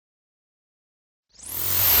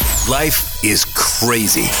Life is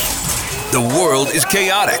crazy. The world is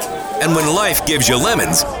chaotic. And when life gives you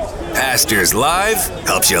lemons, Pastors Live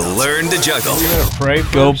helps you learn to juggle. Pray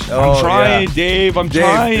first. I'm trying, Dave. I'm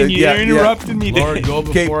trying. You interrupted me, Dave. Lord, go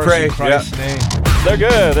before us in Christ's name. They're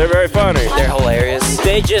good. They're very funny. They're hilarious.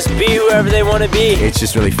 They just be whoever they want to be. It's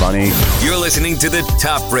just really funny. You're listening to the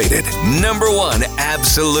top-rated, #1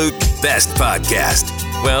 absolute best podcast.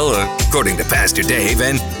 Well, according to Pastor Dave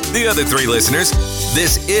and the other 3 listeners,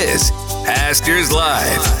 this is Pastors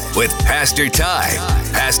Live with Pastor Ty,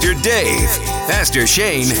 Pastor Dave, Pastor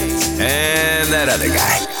Shane, and that other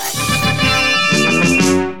guy.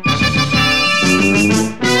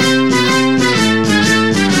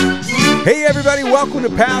 Hey everybody, welcome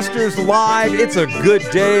to Pastors Live. It's a good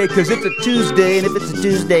day because it's a Tuesday, and if it's a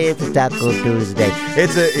Tuesday, it's a Taco Tuesday.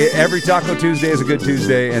 Every Taco Tuesday is a good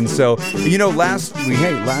Tuesday, and so last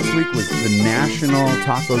week was the National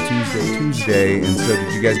Taco Tuesday, and so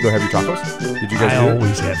did you guys go have your tacos? Did you guys? I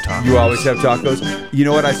always have tacos. You always have tacos. You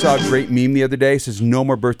know what? I saw a great meme the other day. It says no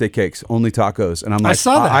more birthday cakes, only tacos, and I'm like, I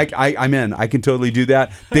saw that. I'm in. I can totally do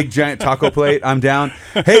that. Big giant taco plate. I'm down.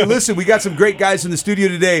 Hey, listen, we got some great guys in the studio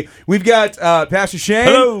today. We've got Pastor Shane.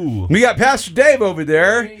 Hello. We got Pastor Dave over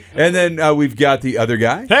there. And then we've got the other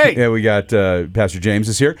guy. Hey. Yeah, we got Pastor James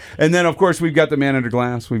is here. And then, of course, we've got the man under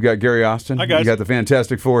glass. We've got Gary Austin. Hi, guys. We got the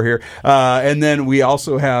Fantastic Four here. And then we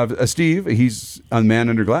also have Steve. He's a man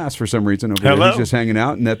under glass for some reason over there. He's just hanging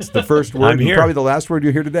out. And that's the first word and probably the last word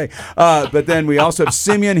you hear today. But then we also have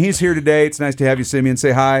Simeon. He's here today. It's nice to have you, Simeon.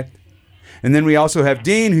 Say hi. And then we also have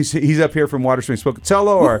Dean, he's up here from Watersprings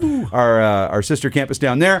Pocatello, our sister campus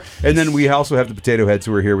down there. And then we also have the Potato Heads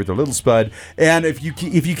who are here with their little spud. And if you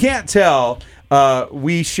can't tell,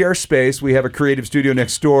 we share space. We have a creative studio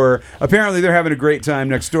next door. Apparently, they're having a great time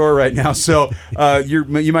next door right now. So you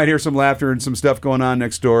might hear some laughter and some stuff going on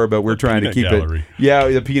next door, but we're trying to keep it. Yeah,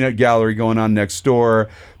 the peanut gallery going on next door.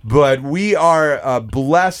 But we are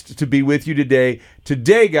blessed to be with you today.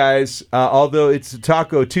 Today, guys, although it's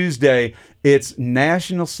Taco Tuesday, it's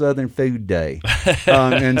National Southern Food Day,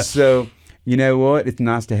 and so you know what? It's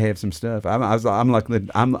nice to have some stuff. I'm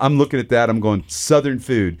looking at that. I'm going Southern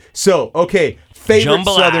food. So okay, favorite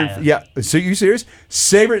Jambalaya. Southern. Yeah. So you serious?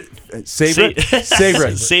 Favorite.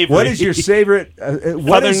 What is your favorite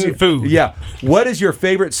Southern food? Yeah. What is your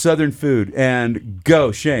favorite Southern food? And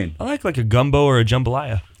go, Shane. I like a gumbo or a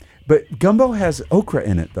jambalaya. But gumbo has okra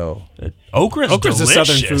in it, though. Okra's delicious. A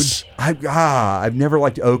Southern food. I've never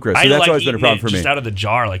liked okra, so that's always been a problem for me. Just out of the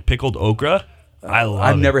jar, like pickled okra. I love it.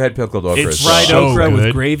 I've never had pickled okra. It's Fried so okra good.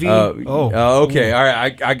 with gravy. Okay. All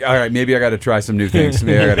right. All right. Maybe I got to try some new things.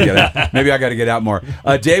 Maybe I got to get out more.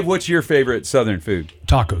 Dave, what's your favorite Southern food?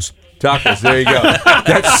 Tacos. Tacos. There you go.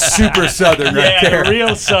 That's super Southern right there.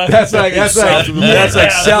 Real Southern. That's like south of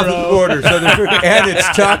the border Southern food, and it's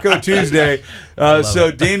Taco Tuesday. So,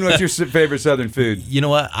 Dean, what's your favorite Southern food? You know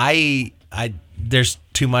what? I there's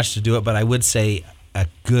too much to do it, but I would say a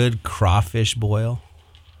good crawfish boil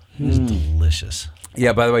is delicious.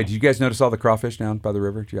 Yeah. By the way, did you guys notice all the crawfish down by the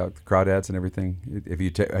river? The crawdads and everything.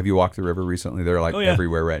 Have you walked the river recently? They're like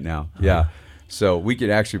everywhere right now. Yeah. So we could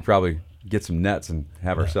actually probably get some nets and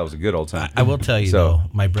have ourselves a good old time. I will tell you though,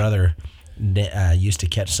 my brother used to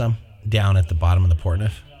catch some down at the bottom of the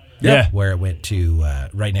Portneuf. Yeah. Where it went to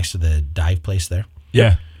right next to the dive place there.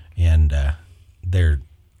 Yeah. And they're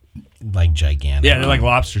like gigantic. Yeah, they're like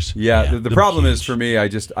lobsters. Yeah, the problem is for me,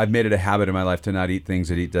 I've made it a habit in my life to not eat things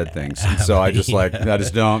that eat dead things. And so I just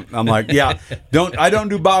don't. I'm like, I don't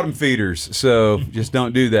do bottom feeders, so just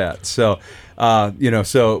don't do that. So,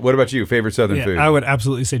 so what about you? Favorite Southern food? I would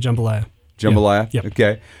absolutely say jambalaya. Jambalaya? Yep.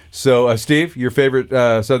 Okay. So, Steve, your favorite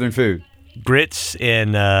Southern food? Grits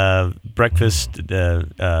and breakfast,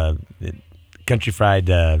 country fried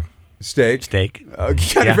Steak. I was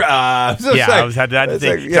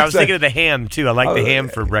thinking of the ham too. I like the ham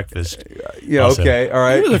for breakfast. Yeah. Also. Okay. All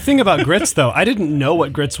right. The thing about grits, though, I didn't know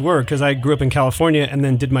what grits were because I grew up in California and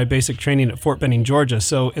then did my basic training at Fort Benning, Georgia.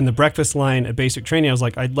 So in the breakfast line at basic training, I was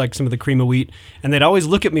like, I'd like some of the cream of wheat, and they'd always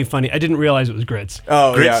look at me funny. I didn't realize it was grits.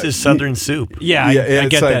 Oh, grits is Southern soup. Yeah, I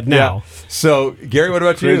get that now. Yeah. So, Gary, what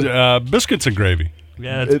about you? Biscuits and gravy.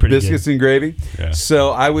 Yeah, that's pretty biscuits good. and gravy. Yeah. So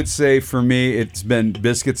I would say for me, it's been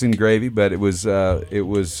biscuits and gravy, but it was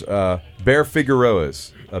Bear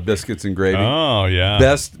Figueroa's biscuits and gravy. Oh yeah,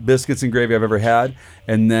 best biscuits and gravy I've ever had.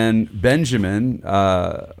 And then Benjamin,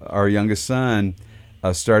 our youngest son,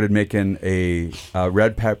 started making a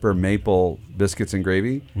red pepper maple biscuits and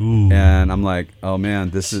gravy. Ooh. And I'm like, oh man,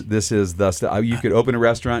 this is the stuff. You could open a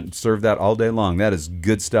restaurant and serve that all day long. That is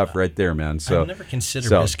good stuff right there, man. So I've never considered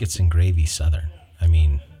biscuits and gravy Southern. I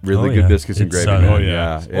mean, Really good biscuits and gravy.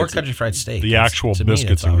 Or country fried steak. The actual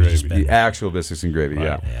biscuits and gravy. The actual biscuits and gravy.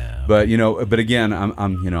 Right. Yeah. But again,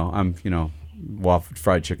 I'm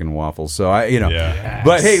fried chicken and waffles. So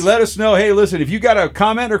But hey, let us know. Hey, listen, if you got a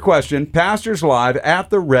comment or question, Pastors Live at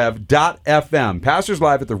the Rev.fm. Pastors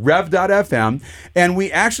Live at the Rev.fm. And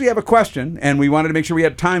we actually have a question, and we wanted to make sure we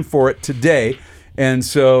had time for it today. And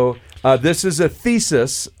so this is a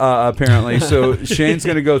thesis, apparently. So Shane's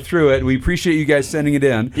going to go through it. We appreciate you guys sending it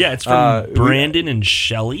in. Yeah, it's from Brandon and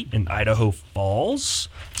Shelley in Idaho Falls.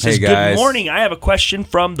 It says, hey guys. Good morning. I have a question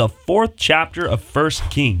from the 4th chapter of 1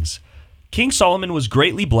 Kings. King Solomon was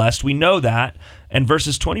greatly blessed. We know that. And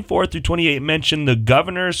verses 24 through 28 mention the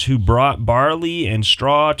governors who brought barley and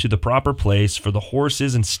straw to the proper place for the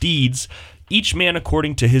horses and steeds, each man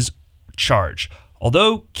according to his charge.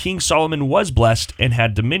 Although King Solomon was blessed and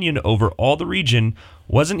had dominion over all the region,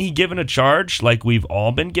 wasn't he given a charge like we've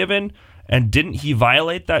all been given? And didn't he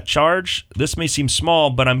violate that charge? This may seem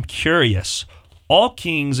small, but I'm curious. All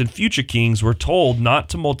kings and future kings were told not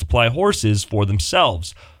to multiply horses for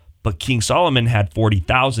themselves, but King Solomon had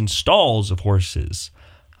 40,000 stalls of horses.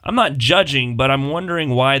 I'm not judging, but I'm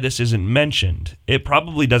wondering why this isn't mentioned. It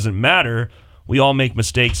probably doesn't matter. We all make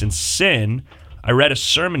mistakes and sin. I read a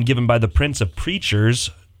sermon given by the Prince of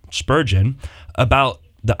Preachers, Spurgeon, about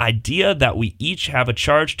the idea that we each have a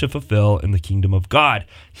charge to fulfill in the kingdom of God.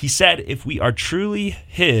 He said, if we are truly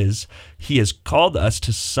his, he has called us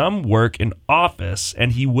to some work and office,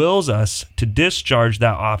 and he wills us to discharge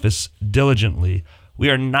that office diligently. We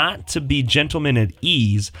are not to be gentlemen at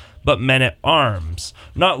ease, but men at arms,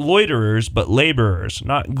 not loiterers, but laborers,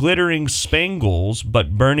 not glittering spangles,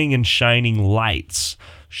 but burning and shining lights.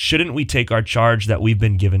 Shouldn't we take our charge that we've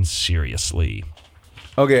been given seriously?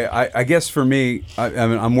 Okay, I guess for me,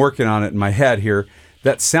 I'm working on it in my head here.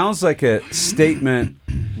 That sounds like a statement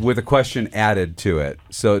with a question added to it.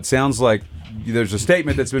 So it sounds like there's a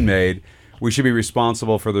statement that's been made. We should be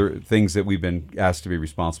responsible for the things that we've been asked to be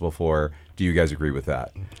responsible for. Do you guys agree with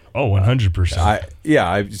that? Oh, 100%.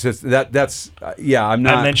 I'm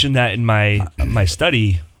not. I mentioned that in my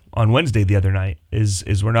study on Wednesday the other night.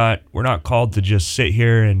 Is we're not called to just sit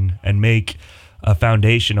here and make a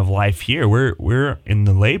foundation of life here. We're in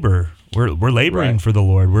the labor. We're laboring for the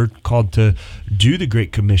Lord. We're called to do the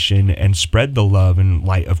Great Commission and spread the love and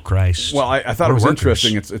light of Christ. Well, I thought it was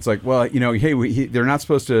interesting. It's like, well, they're not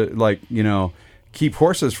supposed to keep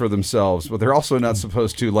horses for themselves, but they're also not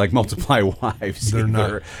supposed to multiply wives. They're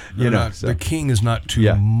either, not. The king is not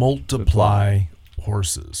to multiply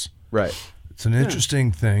horses. Right. It's an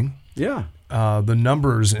interesting thing. Yeah. The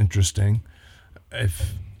number is interesting.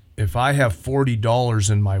 If I have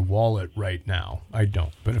 $40 in my wallet right now, I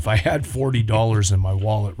don't. But if I had $40 in my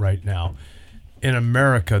wallet right now, in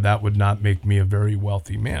America, that would not make me a very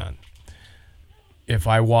wealthy man. If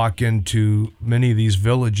I walk into many of these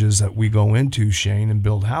villages that we go into, Shane, and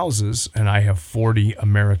build houses, and I have 40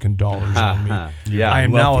 American dollars on me, I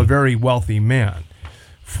am now a very wealthy man.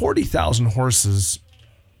 40,000 horses,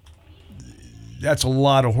 that's a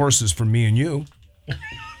lot of horses for me and you.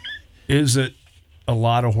 Is it a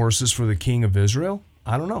lot of horses for the king of Israel?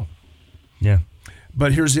 I don't know. Yeah.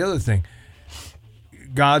 But here's the other thing.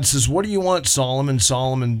 God says, what do you want, Solomon?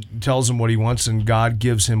 Solomon tells him what he wants, and God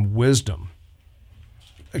gives him wisdom.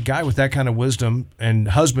 A guy with that kind of wisdom, and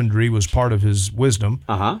husbandry was part of his wisdom.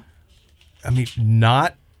 Uh-huh. I mean,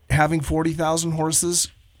 not having 40,000 horses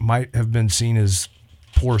might have been seen as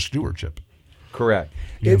poor stewardship. Correct.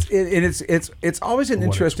 It's always an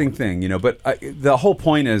interesting thing, but the whole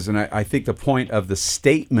point is, and I think the point of the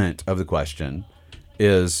statement of the question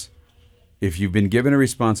is, if you've been given a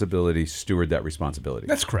responsibility, steward that responsibility.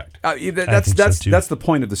 That's correct. That's the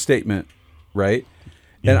point of the statement, right?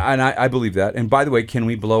 Yeah. And I believe that. And by the way, can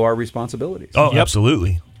we blow our responsibilities? Oh,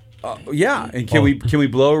 absolutely. Yeah. And can we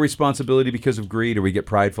blow a responsibility because of greed, or we get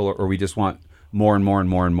prideful, or we just want more and more and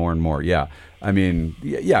more and more and more? Yeah. I mean,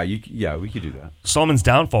 we could do that. Solomon's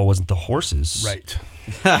downfall wasn't the horses. Right.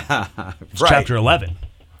 Chapter 11.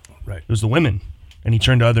 Right. It was the women. And he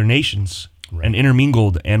turned to other nations and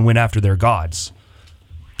intermingled and went after their gods.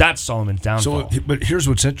 That's Solomon's downfall. But here's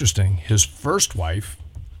what's interesting. His first wife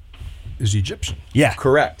is Egyptian. Yeah.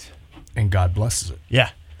 Correct. And God blesses it.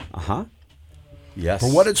 Yeah. Uh-huh. Yes.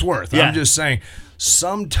 For what it's worth. Yeah. I'm just saying,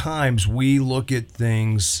 sometimes we look at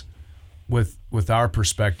things with our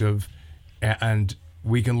perspective, and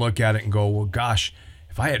we can look at it and go, well, gosh,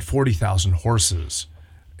 if I had 40,000 horses,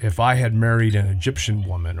 if I had married an Egyptian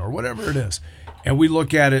woman, or whatever it is, and we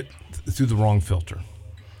look at it through the wrong filter.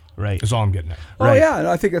 Right. That's all I'm getting at. Oh, yeah.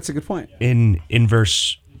 I think that's a good point. In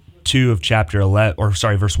verse 2 of chapter 11,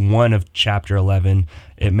 verse 1 of chapter 11,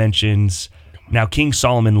 it mentions Now, King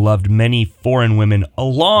Solomon loved many foreign women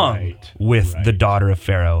along with the daughter of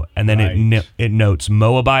Pharaoh. And then it notes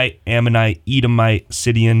Moabite, Ammonite, Edomite,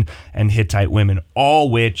 Sidon, and Hittite women,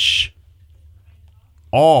 which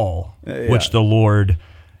the Lord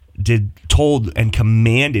told and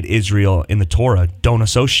commanded Israel in the Torah, don't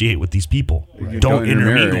associate with these people. Don't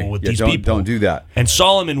intermingle with these people. Don't do that. And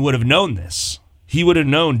Solomon would have known this. He would have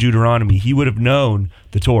known Deuteronomy. He would have known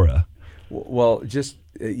the Torah. Well,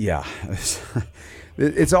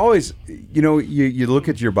 it's always, you look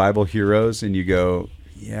at your Bible heroes and you go,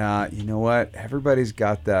 yeah, you know what? Everybody's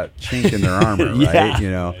got that chink in their armor,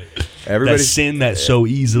 right? Everybody's that sin that so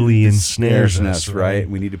easily ensnares us, right?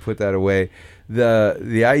 We need to put that away.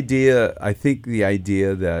 The idea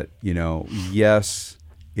that, yes,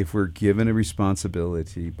 if we're given a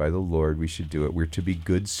responsibility by the Lord, we should do it. We're to be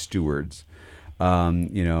good stewards.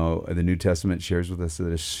 The New Testament shares with us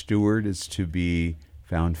that a steward is to be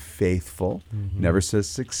found faithful. Never says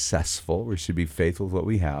successful. We should be faithful with what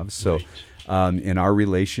we have. So in our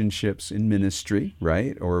relationships in ministry,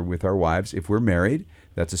 right, or with our wives, if we're married,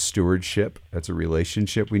 that's a stewardship. That's a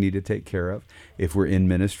relationship we need to take care of. If we're in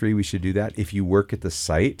ministry, we should do that. If you work at the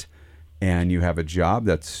site and you have a job,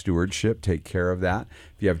 that's stewardship. Take care of that.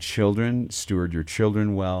 If you have children, steward your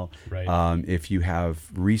children well. Right. If you have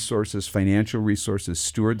resources, financial resources,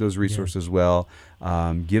 steward those resources well.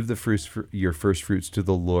 Give your first fruits to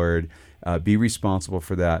the Lord. Be responsible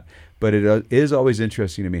for that. But it is always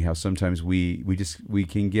interesting to me how sometimes we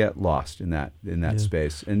can get lost in that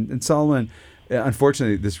space. And Solomon,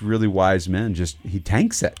 unfortunately, this really wise man he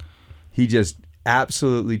tanks it. He just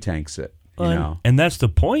absolutely tanks it. And that's the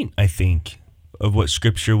point, I think, of what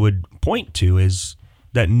Scripture would point to, is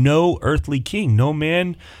that no earthly king, no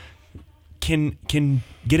man can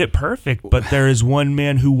get it perfect, but there is one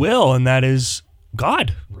man who will, and that is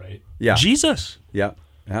God. Right. Yeah. Jesus. Yeah,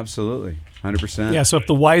 absolutely. 100%. Yeah, so if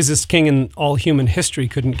the wisest king in all human history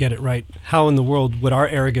couldn't get it right, how in the world would our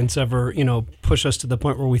arrogance ever, push us to the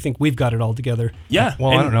point where we think we've got it all together? Yeah.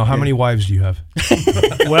 Well, I don't know. How many wives do you have?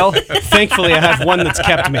 Well, thankfully, I have one that's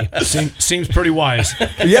kept me. Seems pretty wise.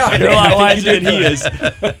 Yeah. You're a lot wiser than he is.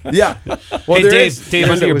 Yeah. Well, hey, Dave,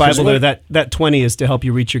 under your Bible there, that 20 is to help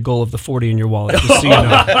you reach your goal of the 40 in your wallet, just so you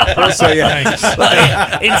know. So,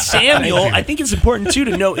 yeah. In Samuel, I think it's important, too,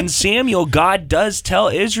 to note, in Samuel, God does tell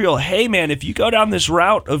Israel, hey, man, if you go down this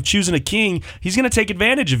route of choosing a king, he's going to take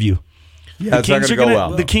advantage of you. Yeah, it's not going to go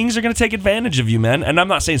well. The kings are going to take advantage of you, man. And I'm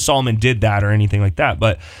not saying Solomon did that or anything like that,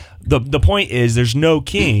 but the point is there's no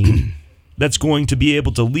king that's going to be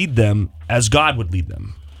able to lead them as God would lead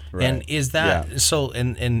them. Right. And is that so?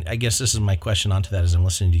 And I guess this is my question onto that as I'm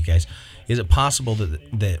listening to you guys. Is it possible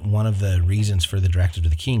that one of the reasons for the directive to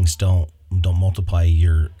the kings don't multiply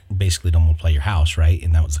your house, right?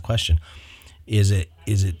 And that was the question. Is it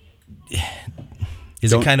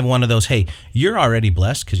kind of one of those, hey, you're already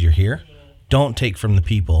blessed because you're here, don't take from the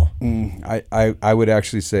people? I would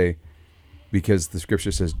actually say, because the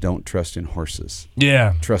Scripture says, don't trust in horses.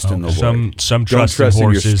 Yeah. Trust in the Lord. Some trust in horses,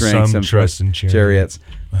 in your strength, some trust in chariots.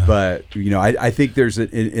 But, I think there's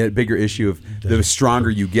a bigger issue of the stronger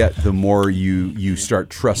you get, the more you start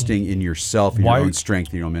trusting in yourself, in your own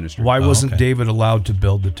strength, in your own ministry. Why wasn't David allowed to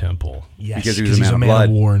build the temple? Yes, because he was a man of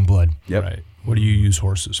war and blood. Yep. Right. What do you use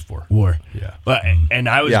horses for? War. Yeah. But and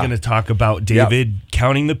I was going to talk about David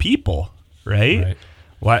counting the people, right?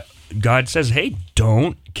 What God says, hey,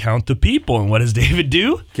 don't count the people. And what does David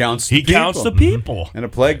do? He counts the people. And a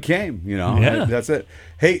plague came, That's it.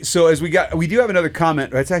 Hey, so as we do have another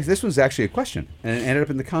comment. This was actually a question, and it ended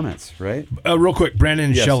up in the comments, right? Real quick, Brandon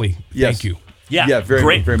and Shelley, thank you. Yeah,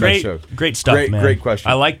 very much so. Great stuff, man. Great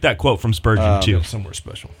question. I like that quote from Spurgeon, too. Somewhere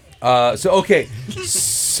special.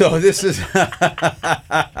 So this is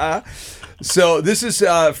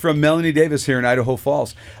from Melanie Davis here in Idaho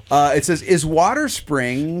Falls. It says, is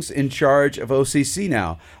Watersprings in charge of OCC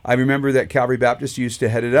now? I remember that Calvary Baptist used to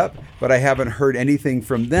head it up, but I haven't heard anything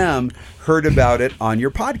from them. Heard about it on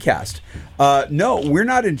your podcast. No, we're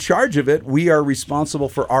not in charge of it. We are responsible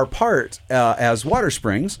for our part as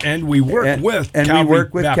Watersprings, and we work with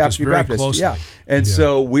Calvary Baptist very closely. Yeah, and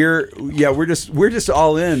so we're just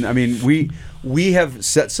all in. I mean, we have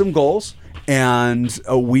set some goals. And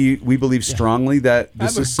we believe strongly that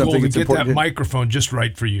this is something that's important. Get that microphone just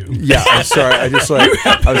right for you. Yeah, I'm sorry. I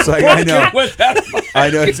was like, I know. I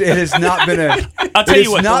know. It has not been I'll tell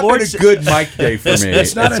you what, not been a good mic day for me.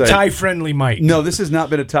 It's not a tie-friendly mic. No, this has not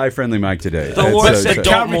been a tie-friendly mic today. The Lord said,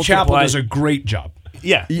 Calvary Chapel does a great job.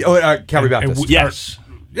 Yeah. Calvary Baptist. Yes.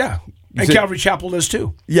 Yeah. And Calvary Chapel does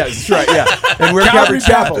too. Yes, that's right. Yeah, and we're Calvary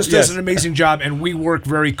Chapel Baptist does an amazing job, and we work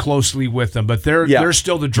very closely with them. But they're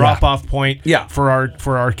still the drop-off point for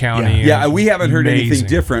our county. Yeah, we haven't heard anything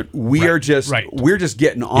different. We're just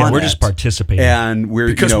getting on. We're just participating, and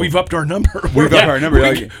because we've upped our number. We've upped our number.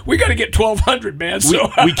 We got to get 1,200, man.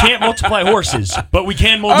 So we can't multiply horses, but we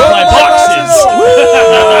can multiply boxes.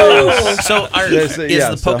 So is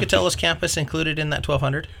the Pocatello's campus included in that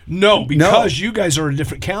 1,200? No, because you guys are a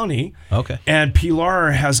different county. Okay. And Pilar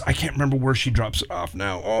has, I can't remember where she drops it off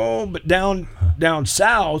now. Oh, but down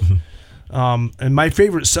south. And my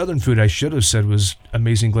favorite Southern food, I should have said, was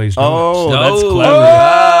amazing glazed donuts. That's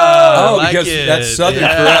clever. Because that's Southern for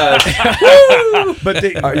us. But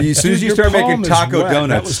as soon as you start making taco donuts,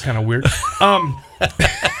 that was kind of weird.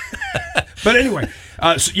 But anyway,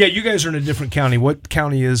 you guys are in a different county. What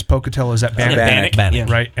county is Pocatello? Is that Bannock? Bannock.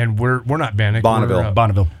 Right, and we're not Bannock.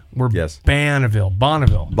 Bonneville. We're Bonneville.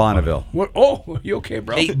 What? Oh, you okay,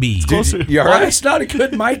 bro? 8B. Closer. You all right? It's not a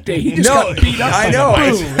good mic day. He just got beat up. I know.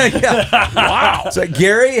 Wow. So,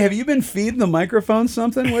 Gary, have you been feeding the microphone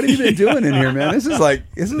something? What have you been doing in here, man?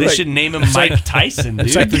 They should name him Mike Tyson, dude.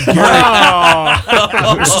 This is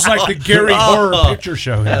like the Gary Horror Picture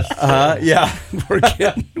Show. Yeah. We're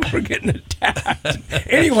getting attacked.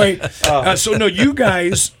 Anyway, you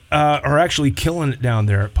guys are actually killing it down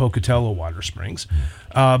there at Pocatello Watersprings.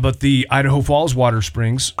 But the Idaho Falls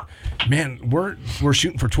Watersprings, man, we're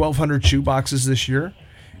shooting for 1,200 shoe boxes this year.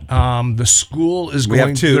 The school is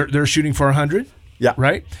going. They're shooting for 100. Yeah.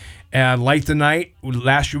 Right. And Light the Night.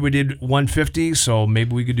 Last year we did 150, so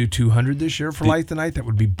maybe we could do 200 this year for Light the Night. That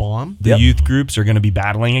would be bomb. The youth groups are going to be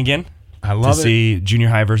battling again. I love to see junior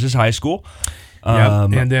high versus high school.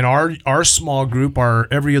 And then our small group,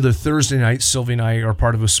 every other Thursday night, Sylvie and I are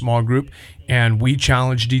part of a small group, and we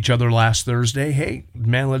challenged each other last Thursday. Hey,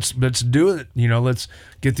 man, let's do it. Let's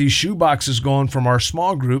get these shoe boxes going from our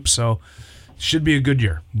small group. So it should be a good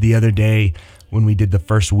year. The other day when we did the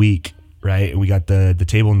first week, right, we got the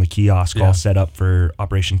table and the kiosk all set up for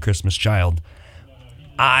Operation Christmas Child.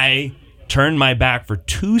 I turned my back for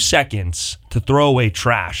 2 seconds to throw away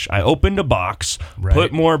trash. I opened a box,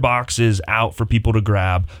 put more boxes out for people to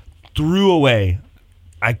grab, threw away.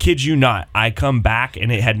 I kid you not. I come back,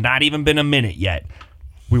 and it had not even been a minute yet.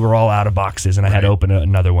 We were all out of boxes, and I had to open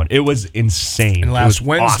another one. It was insane. And last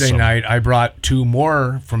Wednesday night, I brought 2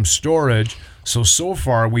 more from storage. So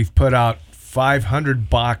far, we've put out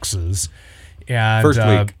 500 boxes.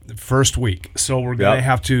 And first week. So we're going to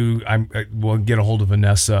have to, we'll get a hold of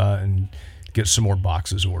Vanessa and get some more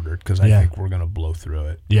boxes ordered because I think we're going to blow through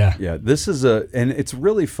it. Yeah. Yeah. This is and it's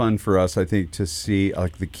really fun for us, I think, to see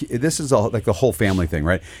this is like the whole family thing,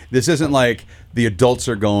 right? This isn't like the adults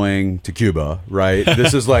are going to Cuba, right?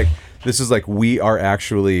 This is like we are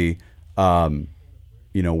actually,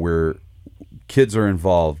 we're, kids are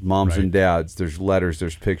involved, moms and dads, there's letters,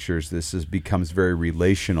 there's pictures. This becomes very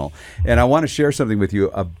relational. And I want to share something with you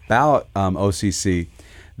about OCC,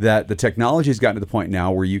 that the technology has gotten to the point now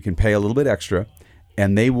where you can pay a little bit extra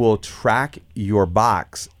and they will track your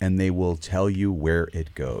box and they will tell you where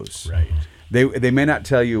it goes. Right. They may not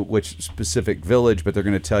tell you which specific village, but they're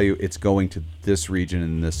going to tell you it's going to this region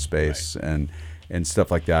in this space and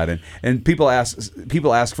stuff like that. And people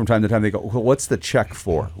ask from time to time, they go, well, what's the check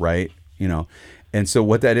for, right? And so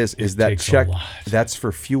what that is that check, that's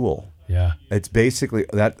for fuel. Yeah, it's basically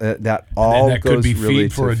that all that goes could be really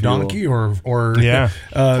feed for a fuel. donkey or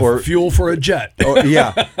fuel for a jet.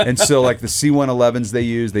 And so like the C-111s they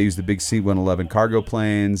use the big C-111 cargo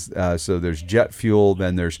planes. So there's jet fuel.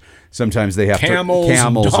 Then there's sometimes they have camels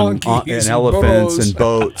and elephants and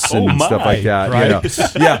boats and stuff like that. Right?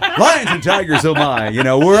 Lions and tigers. Oh my!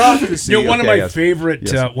 We're off to see. One of my favorite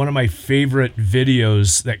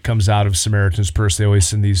videos that comes out of Samaritan's Purse. They always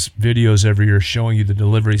send these videos every year showing you the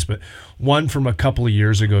deliveries, but one from a couple of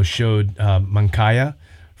years ago showed Mancaya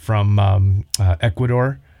from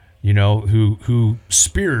Ecuador, who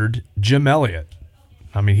speared Jim Elliott.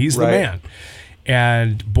 I mean, he's the man.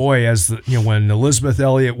 And boy, when Elizabeth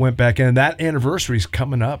Elliott went back in, that anniversary's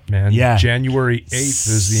coming up, man. Yeah. January 8th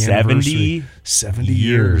is the anniversary. 70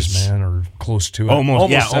 years, man, or close to it.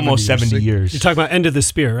 Almost 70 years. You're talking about End of the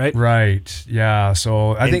Spear, right? Right. Yeah.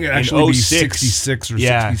 So I think it actually be 66 or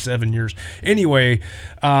 67 years. Anyway,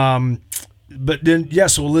 but then,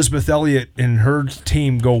 so Elizabeth Elliott and her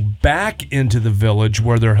team go back into the village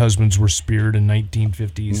where their husbands were speared in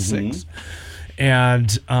 1956. Mm-hmm.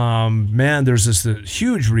 And, man, there's this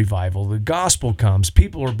huge revival. The gospel comes.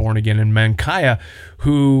 People are born again. And Mancaya,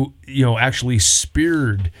 who, actually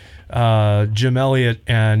speared Jim Elliott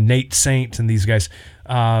and Nate Saint and these guys,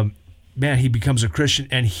 man, he becomes a Christian,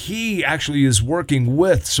 and he actually is working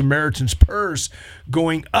with Samaritan's Purse,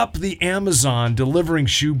 going up the Amazon, delivering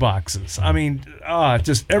shoe boxes. I mean,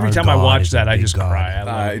 just every time I watch that, I just cry.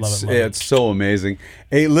 I love it. It's so amazing.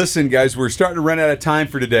 Hey, listen, guys, we're starting to run out of time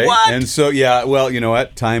for today. What? And so, yeah, well, you know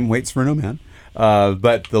what? Time waits for no man.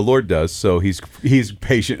 But the Lord does, so he's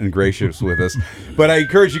patient and gracious with us. But I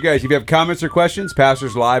encourage you guys, if you have comments or questions,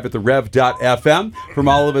 Pastors Live at the Rev.fm. From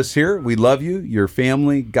all of us here, we love you, your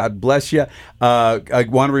family. God bless you. I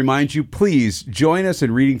want to remind you, please join us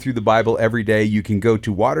in reading through the Bible every day. You can go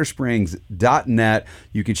to watersprings.net.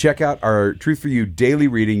 You can check out our Truth for You daily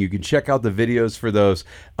reading. You can check out the videos for those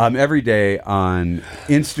every day on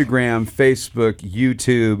Instagram, Facebook,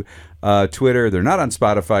 YouTube, Twitter. They're not on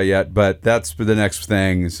Spotify yet, but that's for the next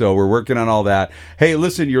thing. So we're working on all that. Hey,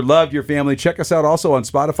 listen, you're loved, your family. Check us out also on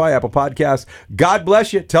Spotify, Apple Podcasts. God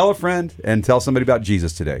bless you. Tell a friend and tell somebody about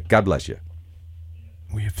Jesus today. God bless you.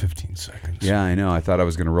 We have 15 seconds. Yeah, I know. I thought I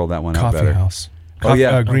was going to roll that one out better. Coffee House.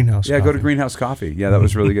 Greenhouse. Yeah, coffee. Go to Greenhouse Coffee. Yeah, that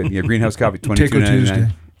was really good. Yeah, Greenhouse Coffee. Taco Tuesday.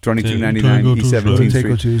 2299 East 17th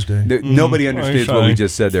Street. Tuesday. Nobody understands what we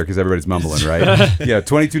just said there because everybody's mumbling, right? Yeah,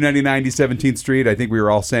 2299 East 17th Street. I think we were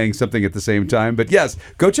all saying something at the same time. But yes,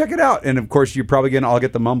 go check it out. And of course, you're probably going to all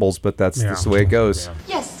get the mumbles, but that's the way it goes.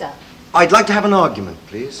 Yes, sir. I'd like to have an argument,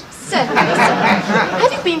 please. Certainly, sir.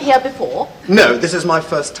 Have you been here before? No, this is my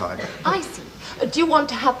first time. I see. Do you want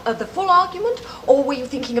to have the full argument, or were you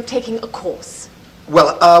thinking of taking a course?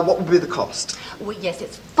 Well, what would be the cost? Well, yes,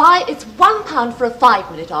 it's £1 for a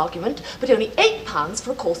 5-minute argument, but only £8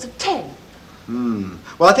 for a course of 10.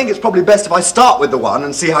 Well, I think it's probably best if I start with the one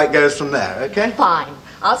and see how it goes from there, okay? Fine.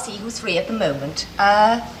 I'll see who's free at the moment.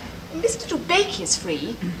 Mr. Dubake is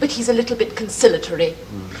free, but he's a little bit conciliatory.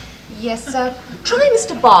 Yes, sir. Try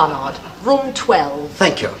Mr. Barnard, room 12.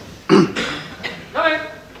 Thank you.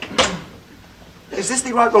 Is this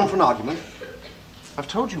the right room for an argument? I've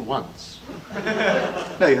told you once.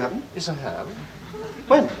 No, you haven't. Yes, I have.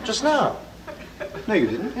 When? Just now. No, you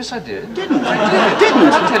didn't. Yes, I did. Didn't. I did.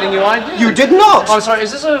 Didn't. I'm telling you I did. You did not. Oh, I'm sorry.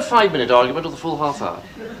 Is this a 5-minute argument or the full half hour?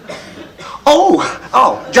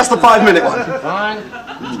 Oh, just the 5-minute one. Fine.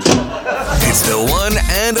 It's the one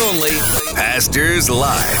and only Pastors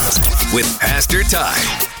Live with Pastor Ty,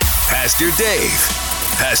 Pastor Dave,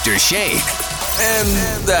 Pastor Shane, and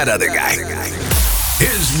that other guy.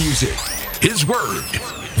 His music, his word,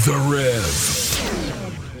 The Rev.